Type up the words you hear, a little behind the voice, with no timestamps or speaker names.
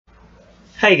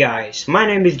Hey guys, my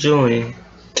name is Julian,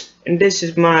 and this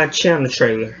is my channel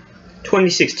trailer,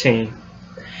 2016.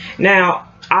 Now,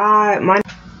 I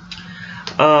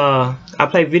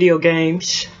play video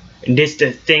games, and this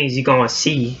the things you're gonna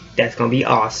see that's gonna be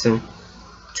awesome.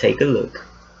 Take a look.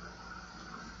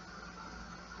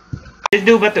 This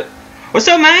dude about to, what's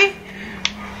up, man?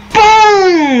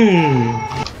 Boom!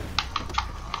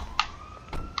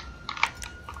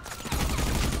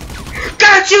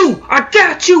 Got you! I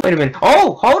got you! Wait a minute.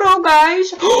 Oh, hold on,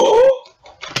 guys. Oh,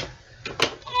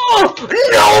 no!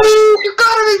 You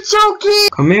gotta be joking!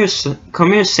 Come here,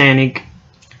 Sonic.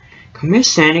 Come here,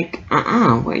 Sonic.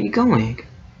 Where you going?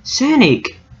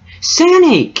 Sonic!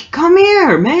 Sonic! Come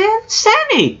here, man!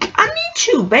 Sonic! I need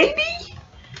you, baby!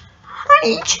 I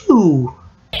need you!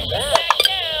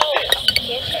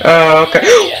 Okay.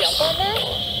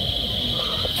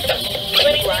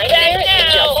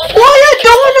 What are you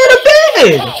doing in the bed?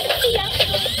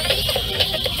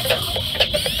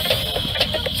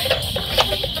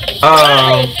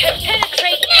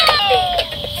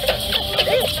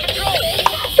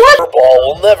 What? Ball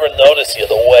will never notice you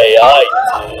the way I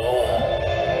do.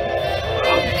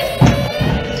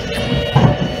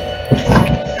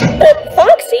 But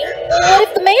Foxy, what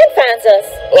if the man finds us?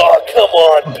 Oh, come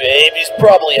on, babe. He's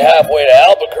probably halfway to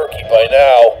Albuquerque by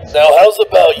now. Now, how's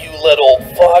about you let old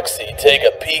Foxy take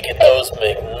a peek at those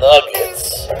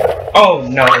McNuggets? Oh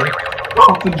no!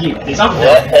 Oh, forget this. I'm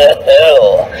What the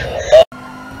hell?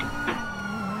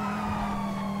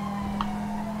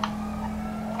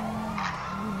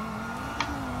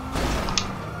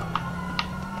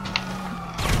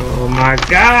 Oh my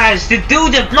gosh, the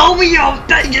dude that blow me off.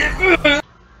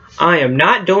 I am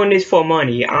not doing this for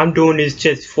money. I'm doing this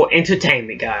just for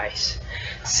entertainment, guys.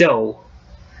 So,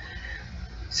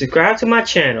 subscribe to my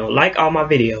channel, like all my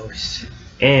videos,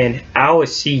 and I will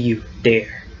see you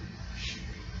there.